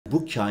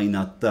bu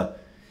kainatta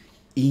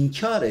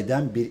inkar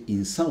eden bir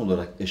insan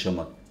olarak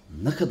yaşamak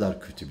ne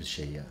kadar kötü bir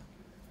şey ya.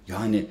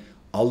 Yani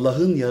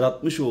Allah'ın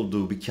yaratmış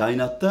olduğu bir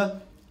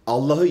kainatta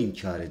Allah'ı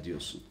inkar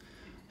ediyorsun.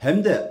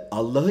 Hem de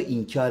Allah'ı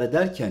inkar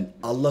ederken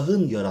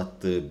Allah'ın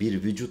yarattığı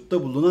bir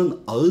vücutta bulunan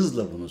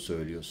ağızla bunu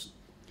söylüyorsun.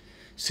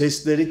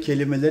 Sesleri,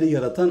 kelimeleri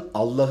yaratan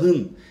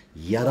Allah'ın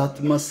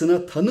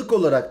yaratmasına tanık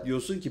olarak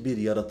diyorsun ki bir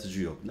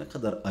yaratıcı yok. Ne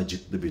kadar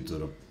acıklı bir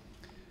durum.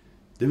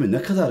 Değil mi?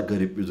 Ne kadar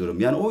garip bir durum.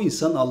 Yani o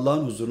insan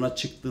Allah'ın huzuruna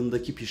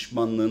çıktığındaki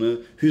pişmanlığını,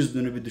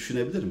 hüznünü bir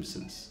düşünebilir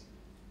misiniz?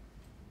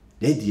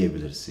 Ne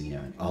diyebilirsin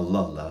yani?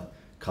 Allah'la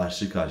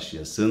karşı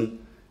karşıyasın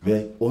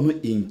ve onu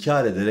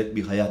inkar ederek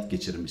bir hayat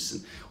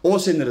geçirmişsin. O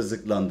seni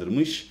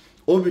rızıklandırmış,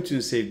 o bütün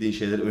sevdiğin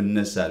şeyleri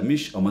önüne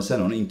sermiş ama sen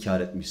onu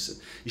inkar etmişsin.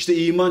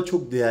 İşte iman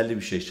çok değerli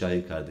bir şey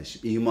Şahin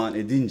kardeşim. İman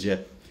edince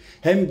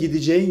hem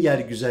gideceğin yer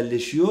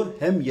güzelleşiyor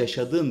hem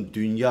yaşadığın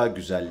dünya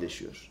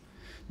güzelleşiyor.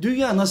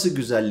 Dünya nasıl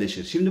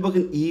güzelleşir? Şimdi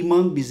bakın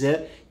iman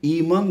bize,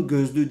 iman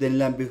gözlüğü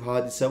denilen bir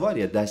hadise var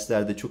ya,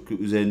 derslerde çok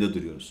üzerinde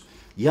duruyoruz.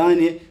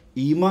 Yani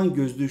iman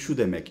gözlüğü şu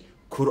demek: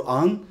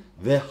 Kur'an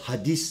ve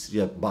hadis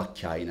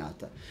bak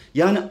kainata.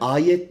 Yani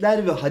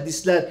ayetler ve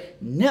hadisler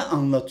ne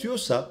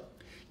anlatıyorsa,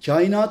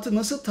 kainatı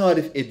nasıl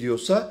tarif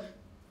ediyorsa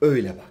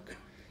öyle bak.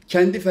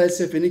 Kendi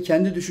felsefeni,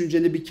 kendi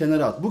düşünceni bir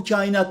kenara at. Bu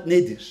kainat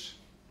nedir?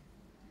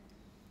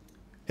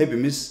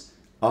 Hepimiz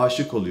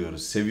aşık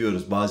oluyoruz,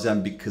 seviyoruz.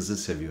 Bazen bir kızı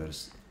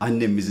seviyoruz.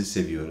 Annemizi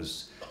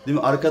seviyoruz. Değil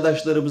mi?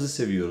 Arkadaşlarımızı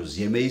seviyoruz.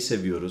 Yemeği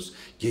seviyoruz.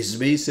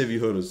 Gezmeyi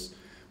seviyoruz.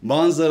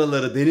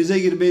 Manzaraları, denize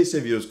girmeyi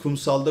seviyoruz.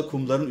 Kumsalda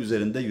kumların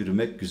üzerinde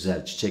yürümek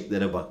güzel.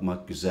 Çiçeklere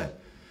bakmak güzel.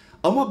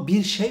 Ama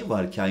bir şey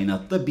var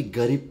kainatta, bir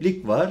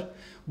gariplik var.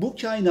 Bu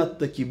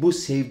kainattaki bu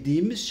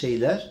sevdiğimiz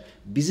şeyler,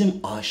 bizim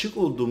aşık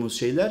olduğumuz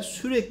şeyler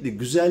sürekli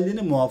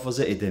güzelliğini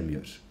muhafaza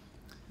edemiyor.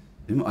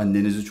 Değil mi?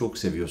 Annenizi çok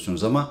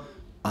seviyorsunuz ama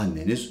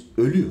anneniz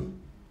ölüyor.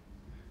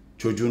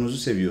 Çocuğunuzu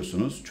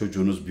seviyorsunuz,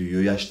 çocuğunuz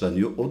büyüyor,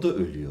 yaşlanıyor, o da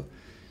ölüyor.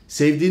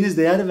 Sevdiğiniz,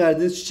 değer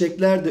verdiğiniz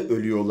çiçekler de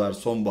ölüyorlar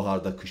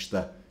sonbaharda,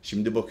 kışta.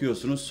 Şimdi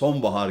bakıyorsunuz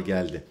sonbahar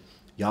geldi.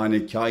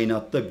 Yani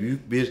kainatta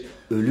büyük bir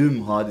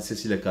ölüm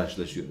hadisesiyle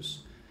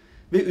karşılaşıyoruz.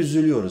 Ve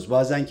üzülüyoruz.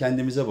 Bazen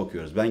kendimize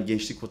bakıyoruz. Ben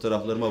gençlik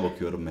fotoğraflarıma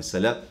bakıyorum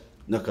mesela.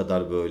 Ne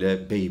kadar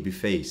böyle baby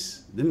face,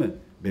 değil mi?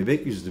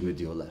 Bebek yüzlü mü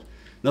diyorlar.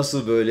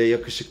 Nasıl böyle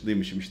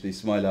yakışıklıymışım, işte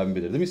İsmail abi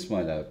bilir değil mi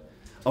İsmail abi?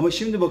 Ama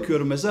şimdi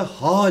bakıyorum mesela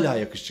hala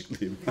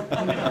yakışıklıyım.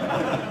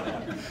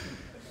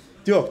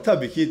 Yok,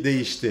 tabii ki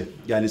değişti.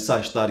 Yani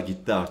saçlar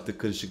gitti artık,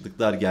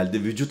 kırışıklıklar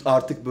geldi. Vücut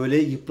artık böyle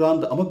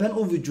yıprandı. Ama ben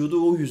o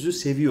vücudu, o yüzü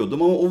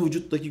seviyordum. Ama o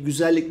vücuttaki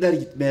güzellikler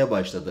gitmeye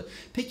başladı.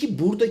 Peki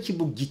buradaki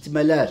bu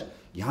gitmeler,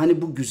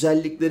 yani bu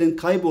güzelliklerin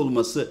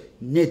kaybolması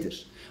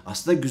nedir?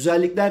 Aslında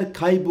güzellikler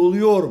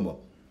kayboluyor mu?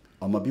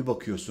 Ama bir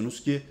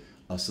bakıyorsunuz ki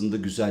aslında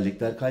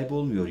güzellikler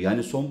kaybolmuyor.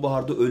 Yani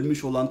sonbaharda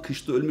ölmüş olan,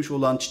 kışta ölmüş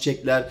olan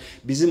çiçekler,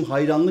 bizim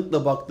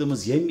hayranlıkla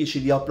baktığımız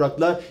yemyeşil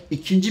yapraklar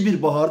ikinci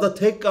bir baharda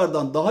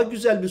tekrardan daha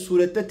güzel bir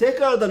surette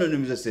tekrardan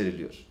önümüze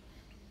seriliyor.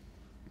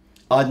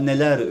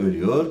 Anneler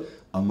ölüyor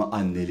ama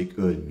annelik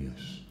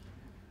ölmüyor.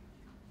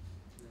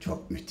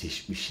 Çok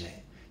müthiş bir şey.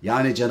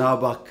 Yani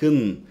Cenab-ı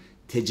Hakk'ın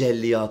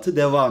tecelliyatı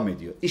devam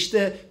ediyor.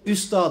 İşte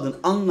üstadın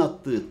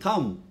anlattığı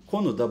tam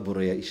konu da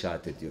buraya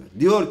işaret ediyor.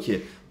 Diyor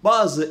ki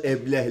bazı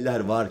eblehler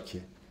var ki,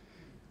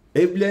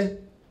 ebleh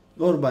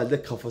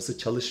normalde kafası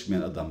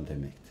çalışmayan adam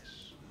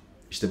demektir.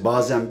 İşte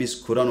bazen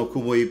biz Kur'an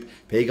okumayıp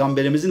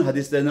peygamberimizin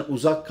hadislerinden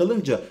uzak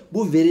kalınca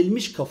bu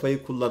verilmiş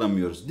kafayı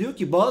kullanamıyoruz. Diyor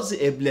ki bazı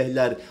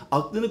eblehler,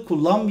 aklını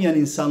kullanmayan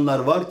insanlar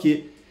var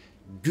ki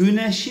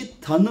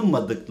güneşi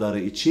tanımadıkları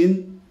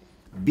için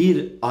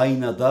bir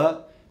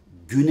aynada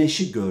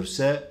güneşi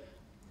görse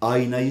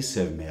aynayı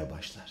sevmeye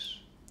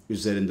başlar.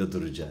 Üzerinde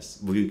duracağız.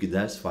 Bugünkü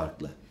ders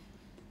farklı.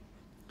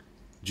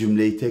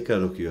 Cümleyi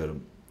tekrar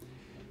okuyorum.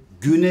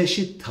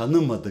 Güneşi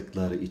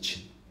tanımadıkları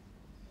için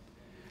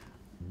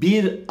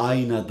bir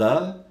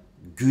aynada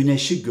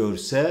güneşi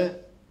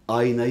görse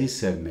aynayı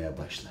sevmeye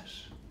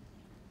başlar.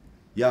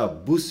 Ya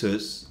bu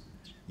söz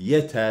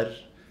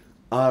yeter,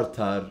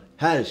 artar,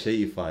 her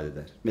şeyi ifade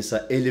eder.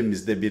 Mesela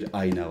elimizde bir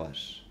ayna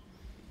var.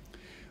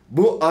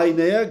 Bu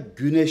aynaya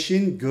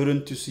güneşin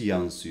görüntüsü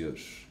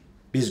yansıyor.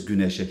 Biz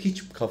güneşe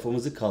hiç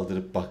kafamızı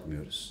kaldırıp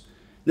bakmıyoruz.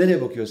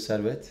 Nereye bakıyoruz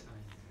Servet?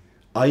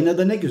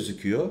 Aynada ne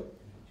gözüküyor?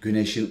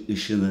 Güneşin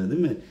ışını,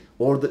 değil mi?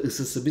 Orada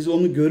ısısı, biz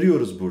onu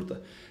görüyoruz burada.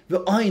 Ve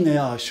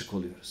aynaya aşık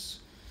oluyoruz.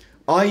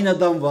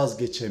 Aynadan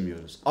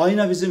vazgeçemiyoruz.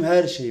 Ayna bizim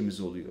her şeyimiz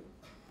oluyor.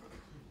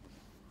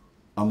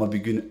 Ama bir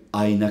gün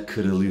ayna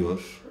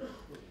kırılıyor.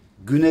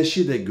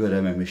 Güneşi de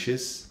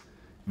görememişiz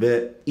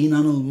ve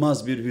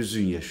inanılmaz bir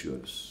hüzün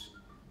yaşıyoruz.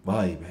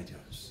 Vay be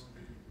diyoruz.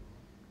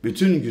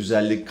 Bütün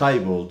güzellik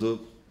kayboldu,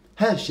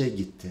 her şey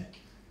gitti.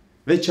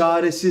 Ve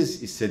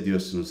çaresiz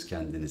hissediyorsunuz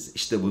kendinizi.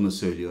 İşte bunu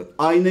söylüyor.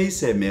 Aynayı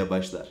sevmeye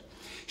başlar.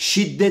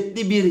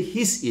 Şiddetli bir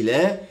his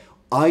ile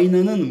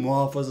aynanın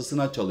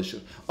muhafazasına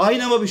çalışır.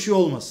 Aynama bir şey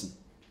olmasın.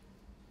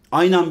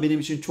 Aynam benim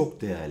için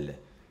çok değerli.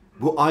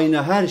 Bu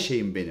ayna her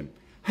şeyim benim.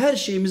 Her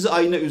şeyimizi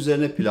ayna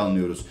üzerine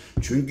planlıyoruz.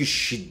 Çünkü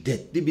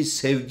şiddetli bir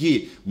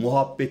sevgi,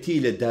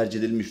 muhabbetiyle derc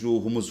edilmiş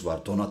ruhumuz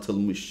var,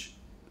 donatılmış.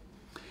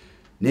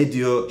 Ne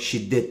diyor?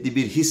 Şiddetli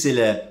bir his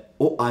ile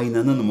o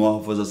aynanın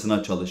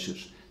muhafazasına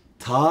çalışır.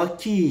 Ta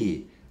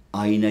ki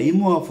aynayı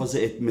muhafaza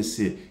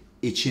etmesi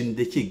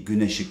içindeki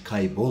güneşi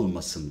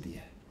kaybolmasın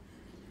diye.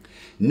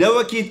 Ne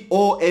vakit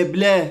o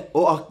eble,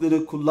 o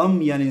aklını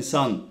kullanmayan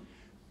insan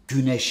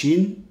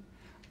güneşin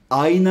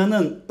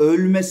aynanın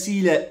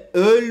ölmesiyle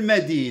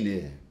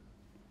ölmediğini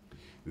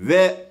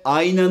ve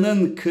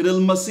aynanın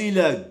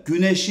kırılmasıyla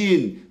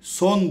güneşin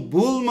son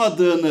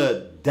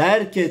bulmadığını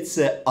derk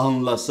etse,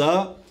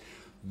 anlasa,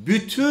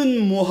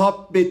 bütün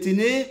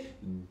muhabbetini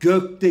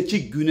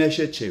gökteki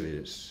güneşe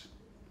çevirir.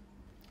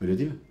 Öyle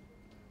değil mi?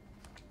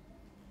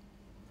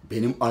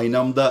 Benim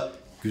aynamda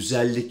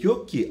güzellik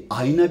yok ki.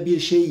 Ayna bir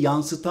şey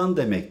yansıtan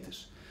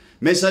demektir.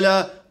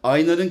 Mesela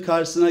aynanın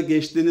karşısına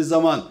geçtiğiniz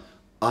zaman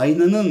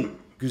aynanın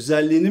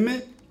güzelliğini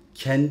mi,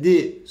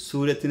 kendi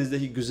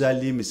suretinizdeki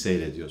güzelliği mi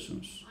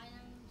seyrediyorsunuz?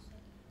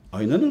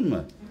 Aynanın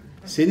mı?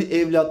 Seni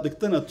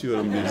evlatlıktan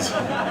atıyorum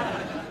Mirza.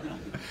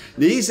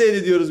 Neyi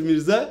seyrediyoruz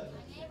Mirza?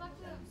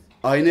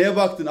 Aynaya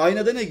baktın.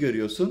 Aynada ne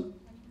görüyorsun?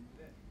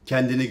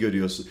 Kendini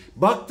görüyorsun.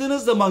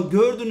 Baktığınız zaman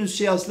gördüğünüz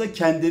şey aslında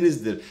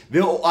kendinizdir.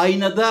 Ve o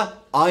aynada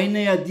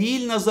aynaya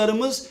değil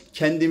nazarımız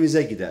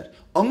kendimize gider.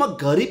 Ama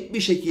garip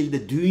bir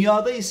şekilde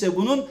dünyada ise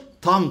bunun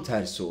tam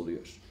tersi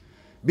oluyor.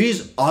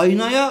 Biz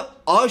aynaya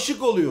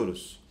aşık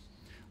oluyoruz.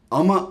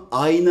 Ama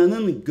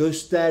aynanın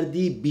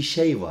gösterdiği bir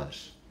şey var.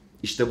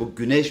 İşte bu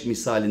güneş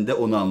misalinde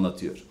onu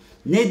anlatıyor.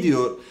 Ne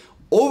diyor?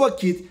 O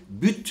vakit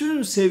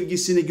bütün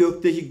sevgisini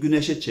gökteki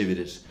güneşe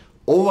çevirir.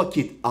 O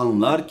vakit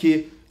anlar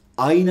ki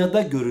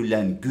aynada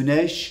görülen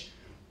güneş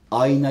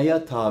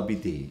aynaya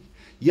tabi değil.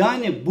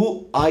 Yani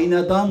bu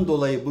aynadan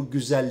dolayı bu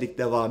güzellik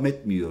devam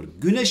etmiyor.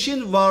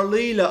 Güneşin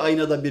varlığıyla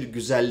aynada bir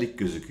güzellik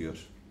gözüküyor.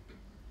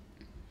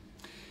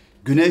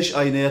 Güneş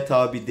aynaya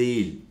tabi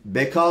değil.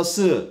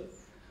 Bekası,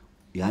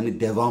 yani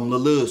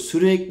devamlılığı,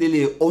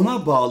 sürekliliği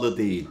ona bağlı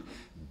değil.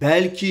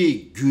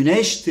 Belki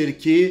güneştir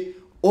ki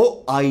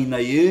o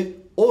aynayı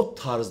o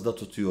tarzda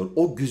tutuyor,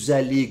 o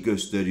güzelliği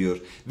gösteriyor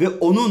ve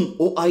onun,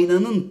 o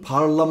aynanın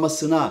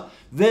parlamasına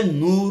ve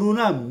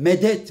nuruna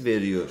medet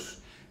veriyor.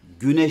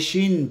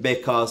 Güneşin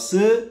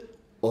bekası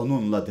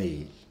onunla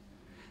değil.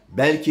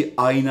 Belki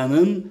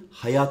aynanın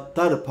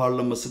hayattar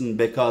parlamasının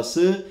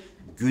bekası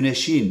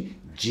güneşin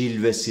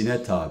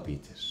cilvesine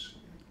tabidir.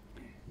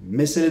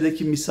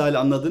 Meseledeki misali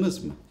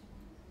anladınız mı?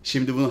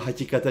 Şimdi bunu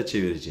hakikate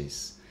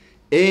çevireceğiz.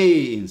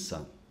 Ey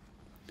insan!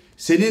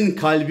 Senin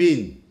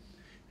kalbin,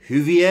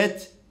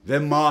 hüviyet ve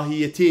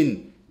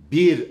mahiyetin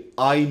bir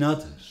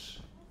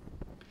aynadır.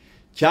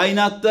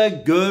 Kainatta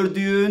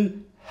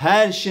gördüğün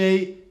her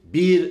şey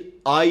bir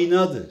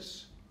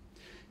aynadır.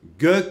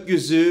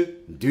 Gökyüzü,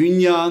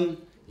 dünyan,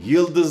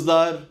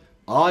 yıldızlar,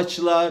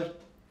 ağaçlar,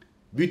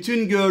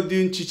 bütün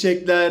gördüğün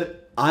çiçekler,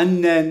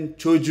 annen,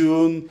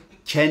 çocuğun,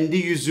 kendi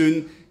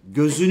yüzün,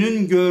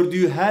 gözünün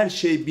gördüğü her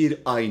şey bir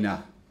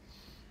ayna.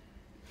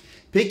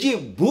 Peki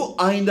bu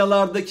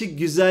aynalardaki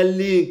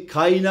güzelliğin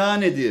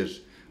kaynağı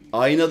nedir?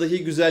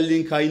 Aynadaki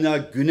güzelliğin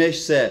kaynağı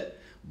güneşse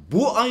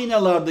bu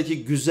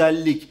aynalardaki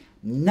güzellik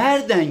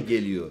nereden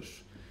geliyor?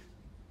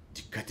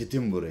 Dikkat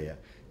edin buraya.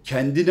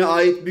 Kendine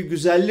ait bir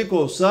güzellik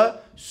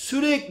olsa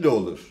sürekli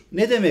olur.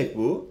 Ne demek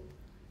bu?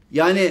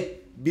 Yani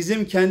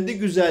bizim kendi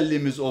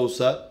güzelliğimiz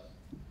olsa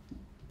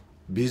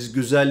biz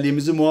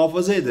güzelliğimizi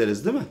muhafaza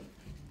ederiz, değil mi?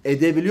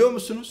 Edebiliyor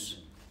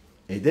musunuz?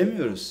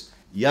 Edemiyoruz.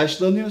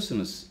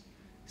 Yaşlanıyorsunuz.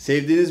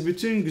 Sevdiğiniz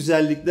bütün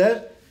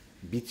güzellikler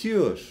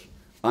bitiyor.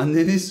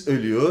 Anneniz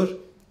ölüyor,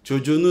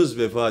 çocuğunuz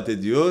vefat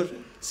ediyor.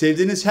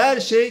 Sevdiğiniz her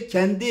şey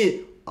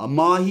kendi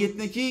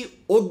mahiyetindeki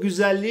o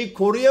güzelliği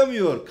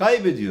koruyamıyor,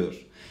 kaybediyor.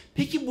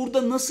 Peki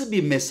burada nasıl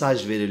bir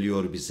mesaj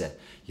veriliyor bize?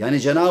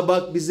 Yani Cenab-ı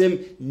Hak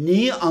bizim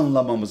neyi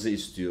anlamamızı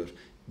istiyor?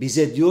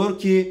 Bize diyor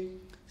ki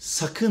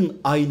sakın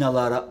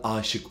aynalara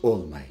aşık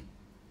olmayın.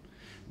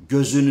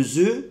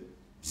 Gözünüzü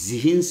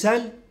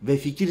zihinsel ve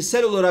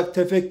fikirsel olarak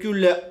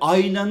tefekkürle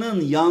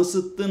aynanın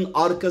yansıttığın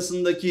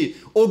arkasındaki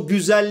o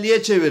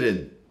güzelliğe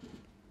çevirin.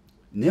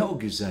 Ne o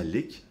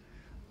güzellik?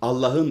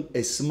 Allah'ın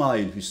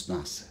Esma-ül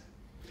Hüsnası.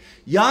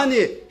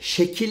 Yani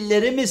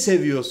şekilleri mi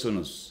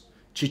seviyorsunuz?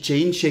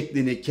 Çiçeğin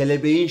şeklini,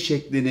 kelebeğin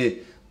şeklini,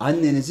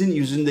 annenizin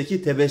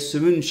yüzündeki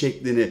tebessümün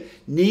şeklini.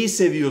 Neyi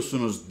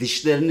seviyorsunuz?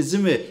 Dişlerinizi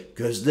mi,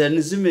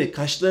 gözlerinizi mi,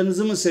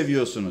 kaşlarınızı mı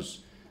seviyorsunuz?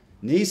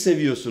 Neyi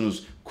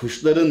seviyorsunuz?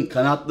 Kuşların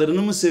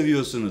kanatlarını mı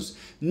seviyorsunuz?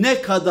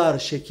 Ne kadar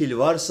şekil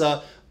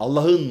varsa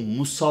Allah'ın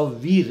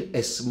musavvir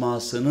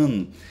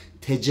esmasının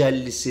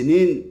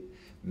tecellisinin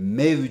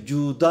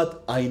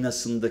mevcudat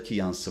aynasındaki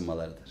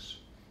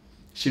yansımalarıdır.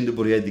 Şimdi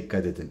buraya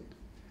dikkat edin.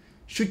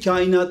 Şu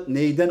kainat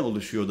neyden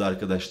oluşuyordu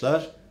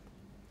arkadaşlar?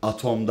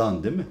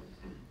 Atomdan, değil mi?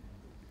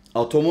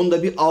 Atomun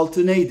da bir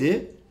altı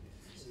neydi?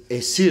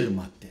 Esir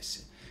maddesi.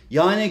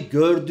 Yani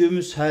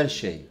gördüğümüz her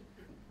şey.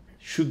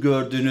 Şu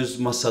gördüğünüz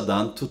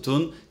masadan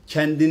tutun,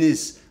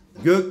 kendiniz,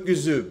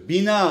 gökyüzü,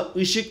 bina,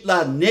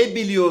 ışıklar, ne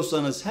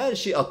biliyorsanız her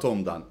şey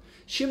atomdan.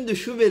 Şimdi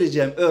şu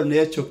vereceğim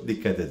örneğe çok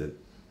dikkat edin.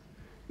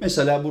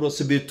 Mesela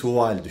burası bir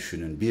tuval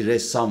düşünün. Bir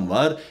ressam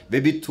var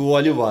ve bir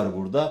tuvali var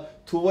burada.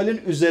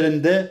 Tuvalin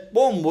üzerinde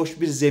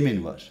bomboş bir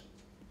zemin var.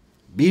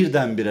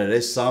 Birdenbire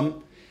ressam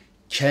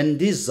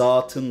kendi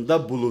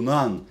zatında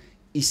bulunan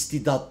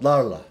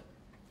istidatlarla,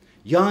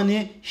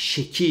 yani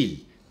şekil,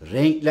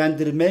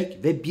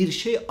 renklendirmek ve bir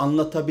şey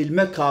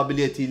anlatabilme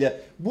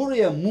kabiliyetiyle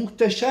buraya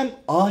muhteşem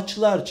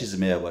ağaçlar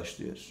çizmeye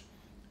başlıyor.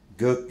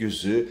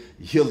 Gökyüzü,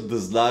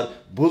 yıldızlar,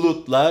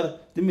 bulutlar,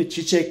 değil mi?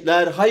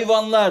 Çiçekler,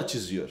 hayvanlar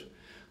çiziyor.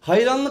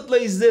 Hayranlıkla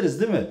izleriz,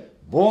 değil mi?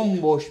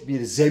 Bomboş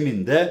bir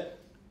zeminde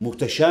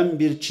muhteşem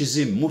bir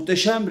çizim,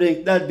 muhteşem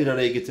renkler bir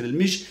araya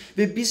getirilmiş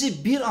ve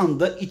bizi bir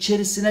anda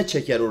içerisine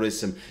çeker o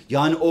resim.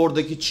 Yani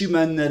oradaki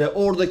çimenlere,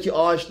 oradaki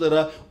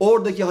ağaçlara,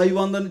 oradaki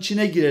hayvanların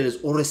içine gireriz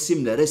o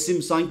resimle.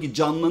 Resim sanki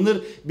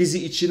canlanır,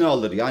 bizi içine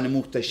alır. Yani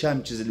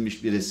muhteşem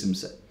çizilmiş bir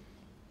resimse.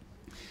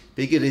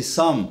 Peki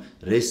ressam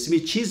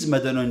resmi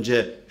çizmeden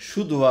önce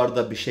şu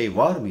duvarda bir şey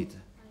var mıydı?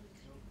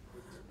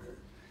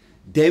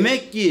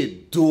 Demek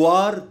ki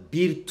duvar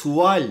bir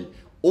tuval.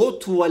 O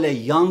tuvale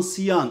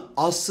yansıyan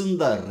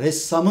aslında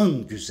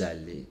ressamın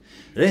güzelliği.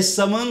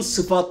 Ressamın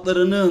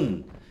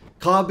sıfatlarının,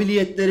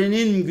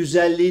 kabiliyetlerinin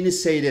güzelliğini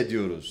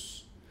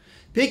seyrediyoruz.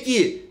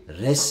 Peki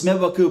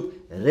resme bakıp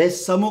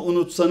ressamı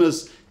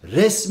unutsanız,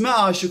 resme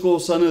aşık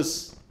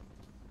olsanız,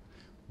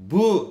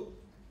 bu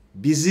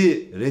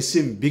bizi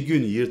resim bir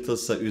gün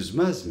yırtılsa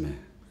üzmez mi?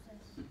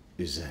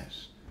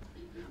 Üzer.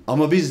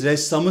 Ama biz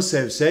ressamı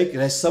sevsek,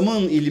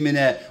 ressamın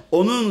ilmine,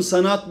 onun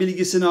sanat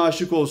bilgisine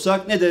aşık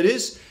olsak ne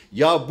deriz?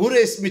 Ya bu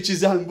resmi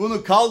çizen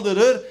bunu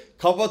kaldırır,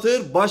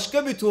 kapatır,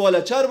 başka bir tuval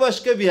açar,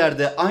 başka bir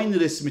yerde aynı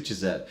resmi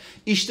çizer.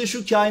 İşte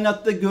şu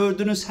kainatta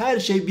gördüğünüz her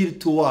şey bir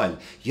tuval.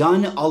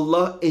 Yani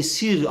Allah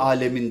esir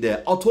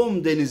aleminde,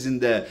 atom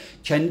denizinde,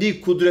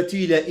 kendi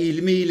kudretiyle,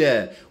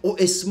 ilmiyle, o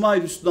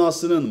Esma-i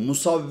Hüsna'sının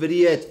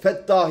musavviriyet,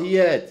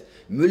 fettahiyet,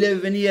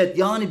 mülevveniyet,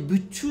 yani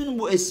bütün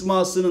bu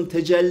esmasının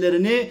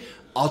tecellilerini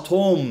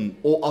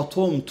o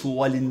atom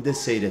tuvalinde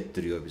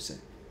seyrettiriyor bize.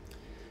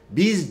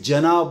 Biz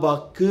Cenab-ı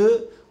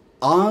Hakk'ı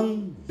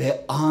an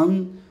be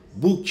an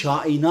bu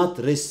kainat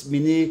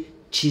resmini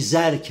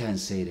çizerken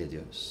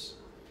seyrediyoruz.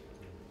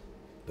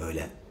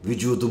 Böyle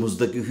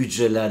vücudumuzdaki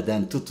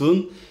hücrelerden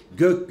tutun,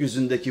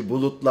 gökyüzündeki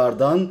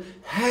bulutlardan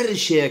her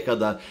şeye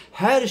kadar,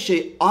 her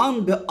şey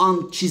an be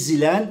an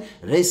çizilen,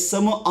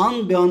 ressamı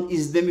an be an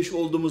izlemiş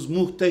olduğumuz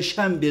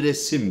muhteşem bir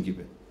resim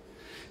gibi.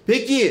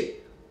 Peki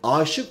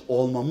aşık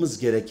olmamız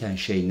gereken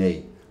şey ne?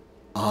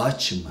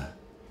 Ağaç mı?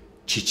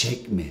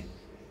 Çiçek mi?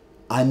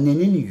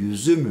 Annenin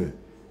yüzü mü?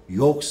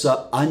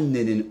 Yoksa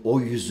annenin o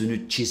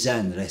yüzünü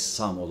çizen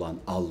ressam olan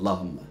Allah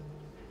mı?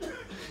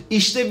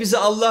 İşte bize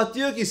Allah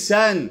diyor ki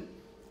sen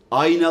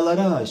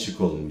aynalara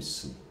aşık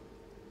olmuşsun.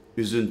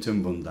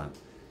 Üzüntüm bundan.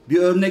 Bir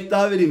örnek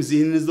daha vereyim,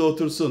 zihninizde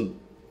otursun.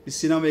 Bir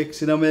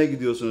sinemaya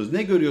gidiyorsunuz.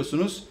 Ne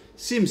görüyorsunuz?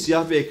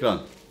 Simsiyah bir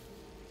ekran.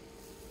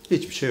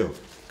 Hiçbir şey yok.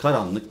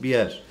 Karanlık bir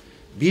yer.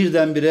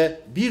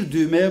 Birdenbire bir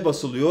düğmeye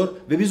basılıyor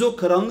ve biz o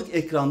karanlık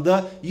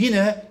ekranda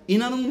yine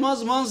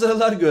inanılmaz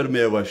manzaralar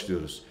görmeye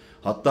başlıyoruz.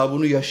 Hatta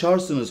bunu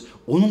yaşarsınız.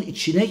 Onun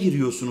içine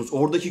giriyorsunuz.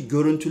 Oradaki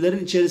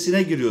görüntülerin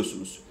içerisine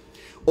giriyorsunuz.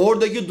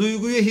 Oradaki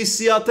duyguyu,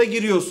 hissiyata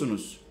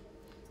giriyorsunuz.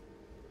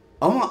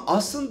 Ama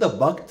aslında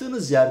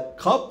baktığınız yer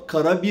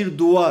kapkara bir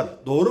duvar.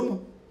 Doğru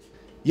mu?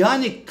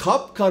 Yani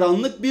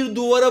kapkaranlık bir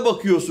duvara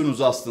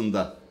bakıyorsunuz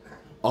aslında.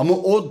 Ama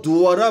o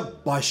duvara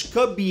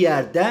başka bir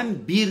yerden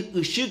bir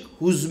ışık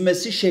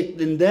huzmesi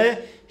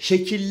şeklinde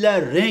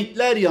şekiller,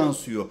 renkler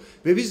yansıyor.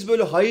 Ve biz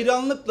böyle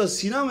hayranlıkla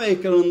sinema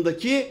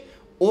ekranındaki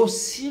o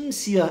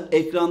simsiyah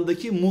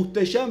ekrandaki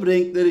muhteşem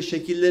renkleri,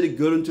 şekilleri,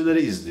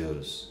 görüntüleri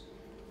izliyoruz.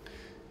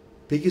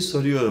 Peki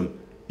soruyorum,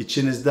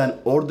 içinizden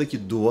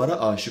oradaki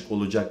duvara aşık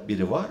olacak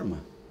biri var mı?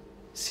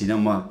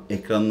 Sinema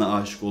ekranına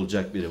aşık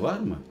olacak biri var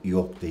mı?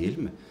 Yok, değil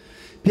mi?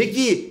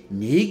 Peki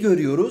neyi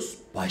görüyoruz?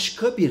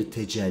 Başka bir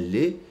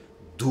tecelli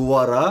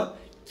duvara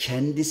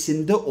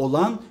kendisinde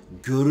olan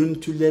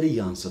görüntüleri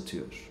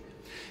yansıtıyor.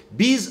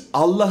 Biz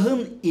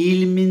Allah'ın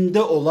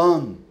ilminde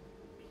olan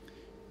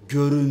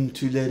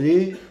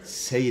görüntüleri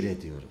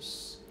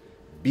seyrediyoruz.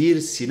 Bir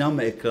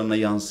sinema ekranına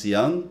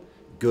yansıyan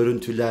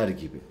görüntüler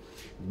gibi.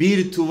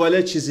 Bir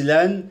tuvale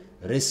çizilen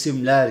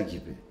resimler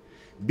gibi.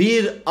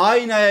 Bir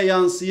aynaya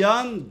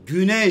yansıyan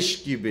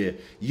güneş gibi.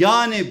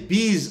 Yani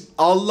biz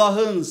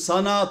Allah'ın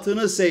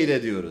sanatını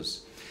seyrediyoruz.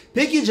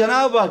 Peki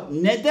Cenab-ı Hak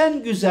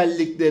neden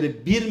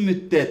güzellikleri bir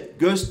müddet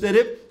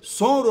gösterip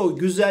sonra o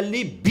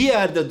güzelliği bir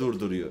yerde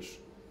durduruyor?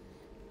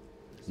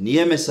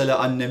 Niye mesela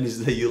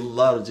annemizle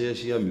yıllarca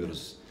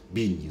yaşayamıyoruz?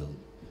 1000 yıl.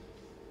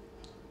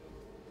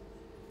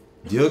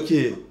 Diyor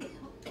ki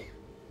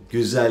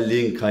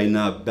güzelliğin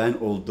kaynağı ben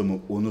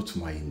olduğumu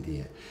unutmayın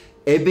diye.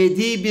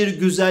 Ebedi bir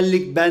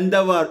güzellik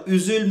bende var.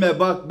 Üzülme,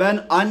 bak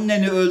ben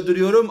anneni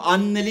öldürüyorum,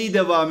 anneliği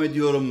devam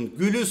ediyorum.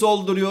 Gülü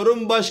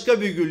solduruyorum,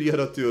 başka bir gül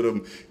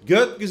yaratıyorum.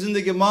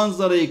 Gökyüzündeki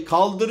manzarayı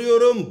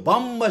kaldırıyorum,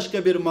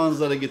 bambaşka bir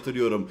manzara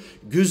getiriyorum.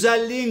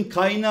 Güzelliğin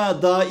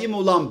kaynağı daim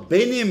olan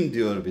benim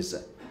diyor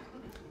bize.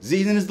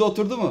 Zihninizde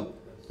oturdu mu?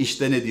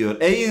 İşte ne diyor?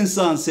 Ey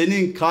insan,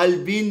 senin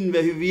kalbin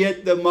ve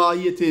hüviyet ve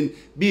mahiyetin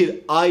bir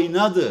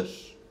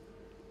aynadır.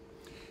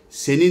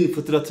 Senin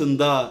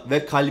fıtratında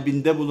ve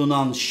kalbinde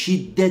bulunan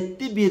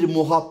şiddetli bir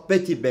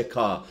muhabbeti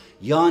beka,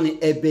 yani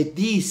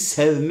ebedi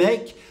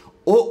sevmek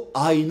o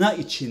ayna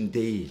için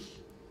değil.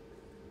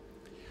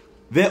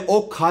 Ve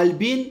o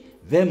kalbin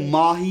ve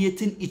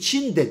mahiyetin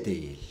için de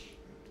değil.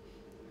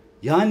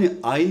 Yani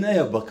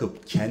aynaya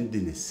bakıp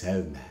kendini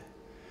sevme.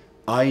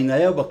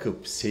 Aynaya bakıp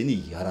seni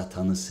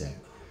yaratanı sev.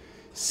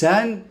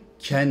 Sen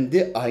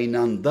kendi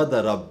aynanda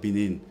da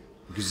Rabbinin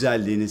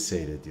güzelliğini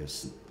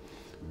seyrediyorsun.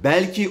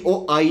 Belki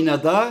o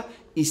aynada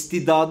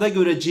istidada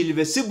göre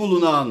cilvesi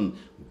bulunan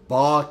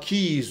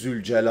Baki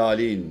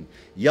Zülcelal'in,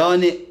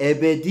 yani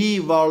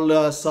ebedi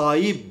varlığa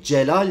sahip,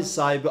 celal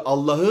sahibi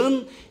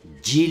Allah'ın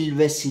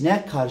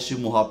cilvesine karşı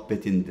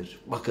muhabbetindir.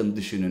 Bakın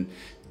düşünün,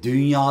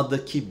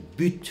 dünyadaki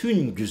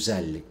bütün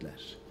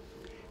güzellikler,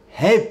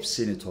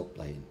 hepsini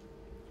toplayın.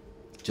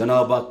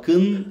 Cenab-ı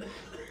Hakk'ın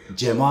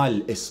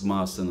cemal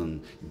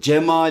esmasının,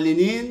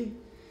 cemalinin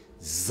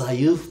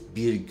zayıf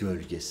bir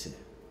gölgesi.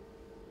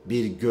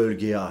 Bir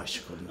gölgeye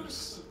aşık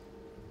oluyoruz.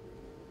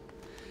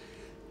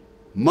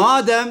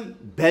 Madem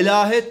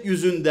belahet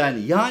yüzünden,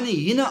 yani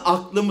yine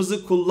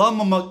aklımızı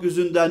kullanmamak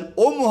yüzünden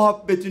o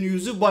muhabbetin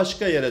yüzü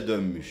başka yere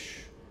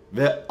dönmüş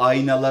ve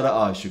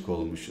aynalara aşık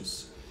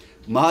olmuşuz.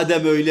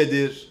 Madem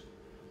öyledir,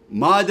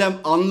 madem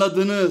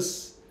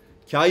anladınız,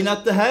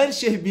 kainatta her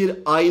şey bir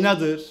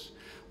aynadır,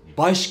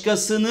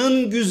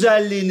 başkasının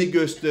güzelliğini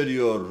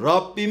gösteriyor.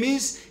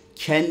 Rabbimiz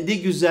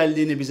kendi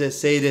güzelliğini bize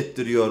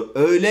seyrettiriyor.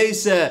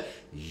 Öyleyse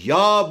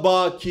ya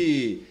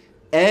baki,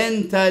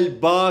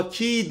 entel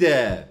baki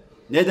de.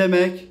 Ne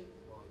demek?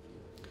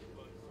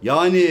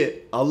 Yani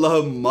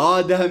Allah'ım,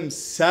 madem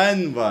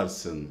sen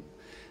varsın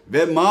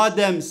ve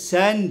madem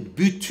sen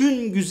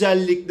bütün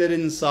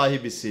güzelliklerin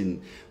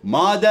sahibisin,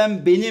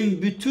 madem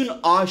benim bütün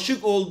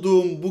aşık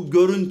olduğum bu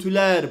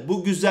görüntüler,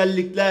 bu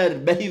güzellikler,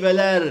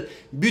 meyveler,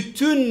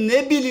 bütün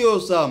ne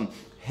biliyorsam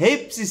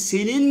hepsi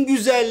senin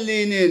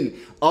güzelliğinin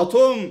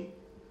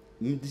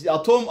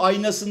atom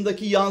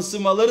aynasındaki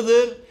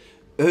yansımalarıdır.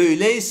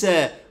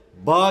 Öyleyse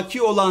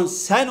baki olan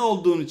sen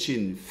olduğun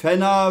için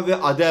fena ve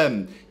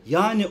adem,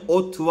 yani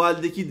o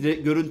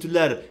tuvaldeki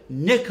görüntüler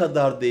ne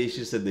kadar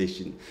değişirse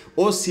değişsin,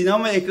 o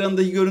sinema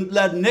ekranındaki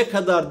görüntüler ne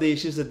kadar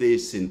değişirse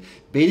değişsin,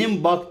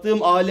 benim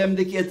baktığım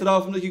alemdeki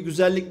etrafımdaki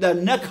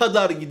güzellikler ne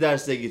kadar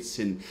giderse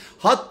gitsin,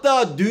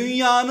 hatta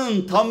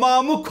dünyanın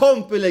tamamı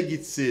komple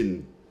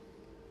gitsin,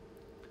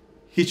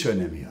 hiç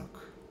önemi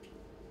yok.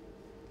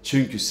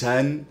 Çünkü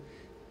sen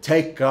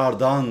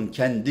tekrardan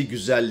kendi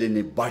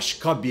güzelliğini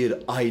başka bir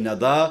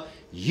aynada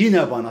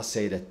yine bana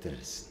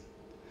seyrettirirsin.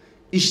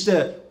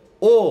 İşte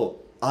o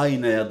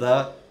aynaya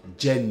da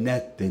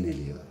cennet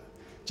deniliyor.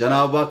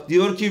 Cenab-ı Hak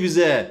diyor ki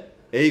bize,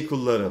 ey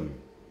kullarım,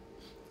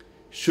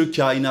 şu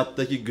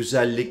kainattaki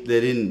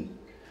güzelliklerin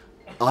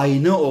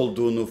ayna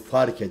olduğunu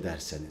fark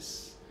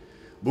ederseniz,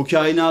 bu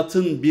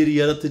kainatın bir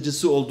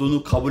yaratıcısı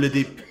olduğunu kabul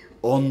edip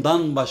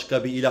ondan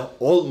başka bir ilah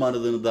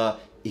olmadığını da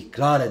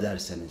ikrar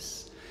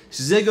ederseniz,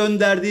 size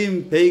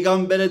gönderdiğim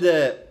peygambere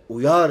de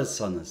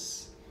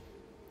uyarsanız,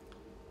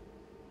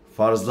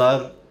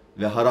 farzlar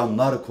ve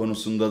haramlar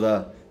konusunda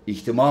da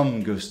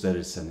ihtimam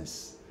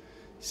gösterirseniz,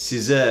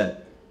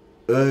 size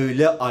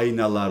öyle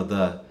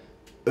aynalarda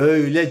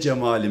öyle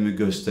cemalimi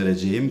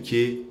göstereceğim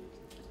ki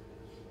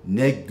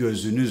ne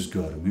gözünüz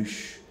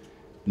görmüş,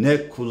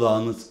 ne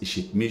kulağınız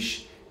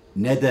işitmiş,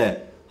 ne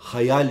de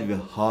hayal ve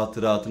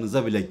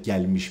hatıratınıza bile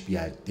gelmiş bir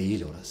yer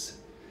değil orası.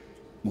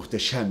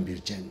 Muhteşem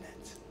bir cennet.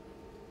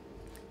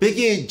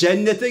 Peki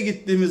cennete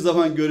gittiğimiz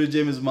zaman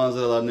göreceğimiz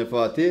manzaralar ne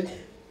Fatih?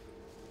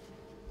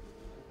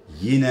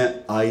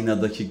 Yine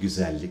aynadaki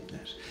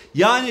güzellikler.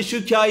 Yani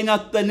şu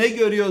kainatta ne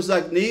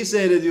görüyorsak, neyi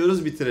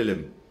seyrediyoruz,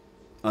 bitirelim.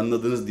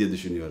 Anladınız diye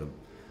düşünüyorum.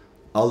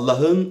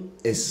 Allah'ın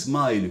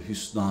Esma-ül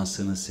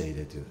Hüsna'sını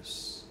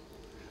seyrediyoruz.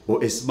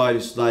 O Esma-ül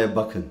Hüsna'ya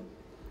bakın.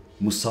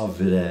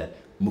 Musavvire,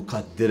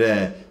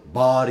 Mukaddire,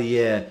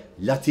 Bariye,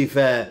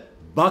 Latife,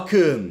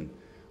 bakın.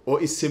 O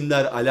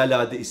isimler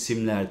alelade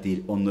isimler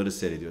değil, onları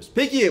seyrediyoruz.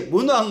 Peki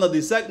bunu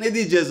anladıysak ne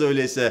diyeceğiz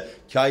öyleyse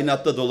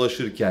kainatta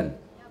dolaşırken?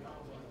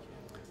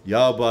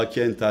 Ya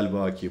baki entel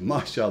baki,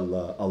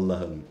 maşallah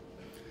Allah'ım.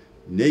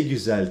 Ne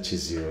güzel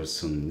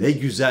çiziyorsun, ne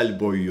güzel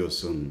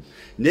boyuyorsun,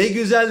 ne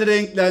güzel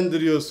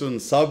renklendiriyorsun.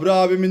 Sabri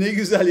abimi ne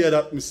güzel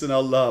yaratmışsın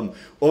Allah'ım.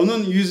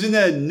 Onun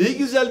yüzüne ne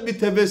güzel bir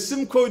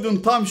tebessüm koydun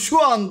tam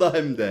şu anda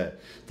hem de.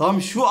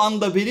 Tam şu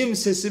anda benim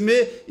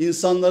sesimi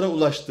insanlara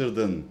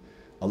ulaştırdın.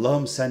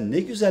 Allah'ım sen ne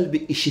güzel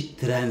bir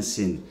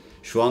işittirensin.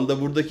 Şu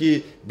anda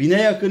buradaki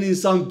 1000'e yakın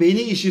insan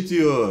beni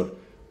işitiyor.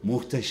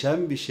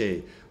 Muhteşem bir şey.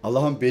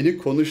 Allah'ım beni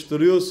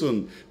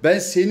konuşturuyorsun. Ben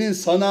senin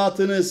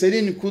sanatını,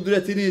 senin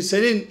kudretini,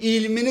 senin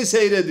ilmini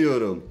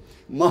seyrediyorum.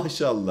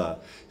 Maşallah.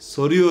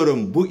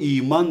 Soruyorum, bu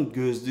iman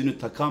gözlüğünü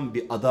takan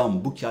bir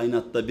adam bu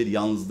kainatta bir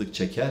yalnızlık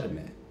çeker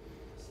mi?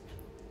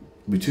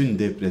 Bütün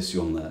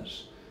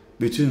depresyonlar,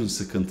 bütün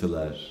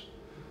sıkıntılar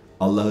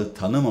Allah'ı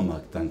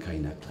tanımamaktan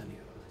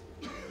kaynaklanıyor.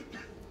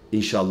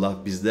 İnşallah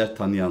bizler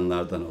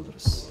tanıyanlardan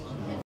oluruz.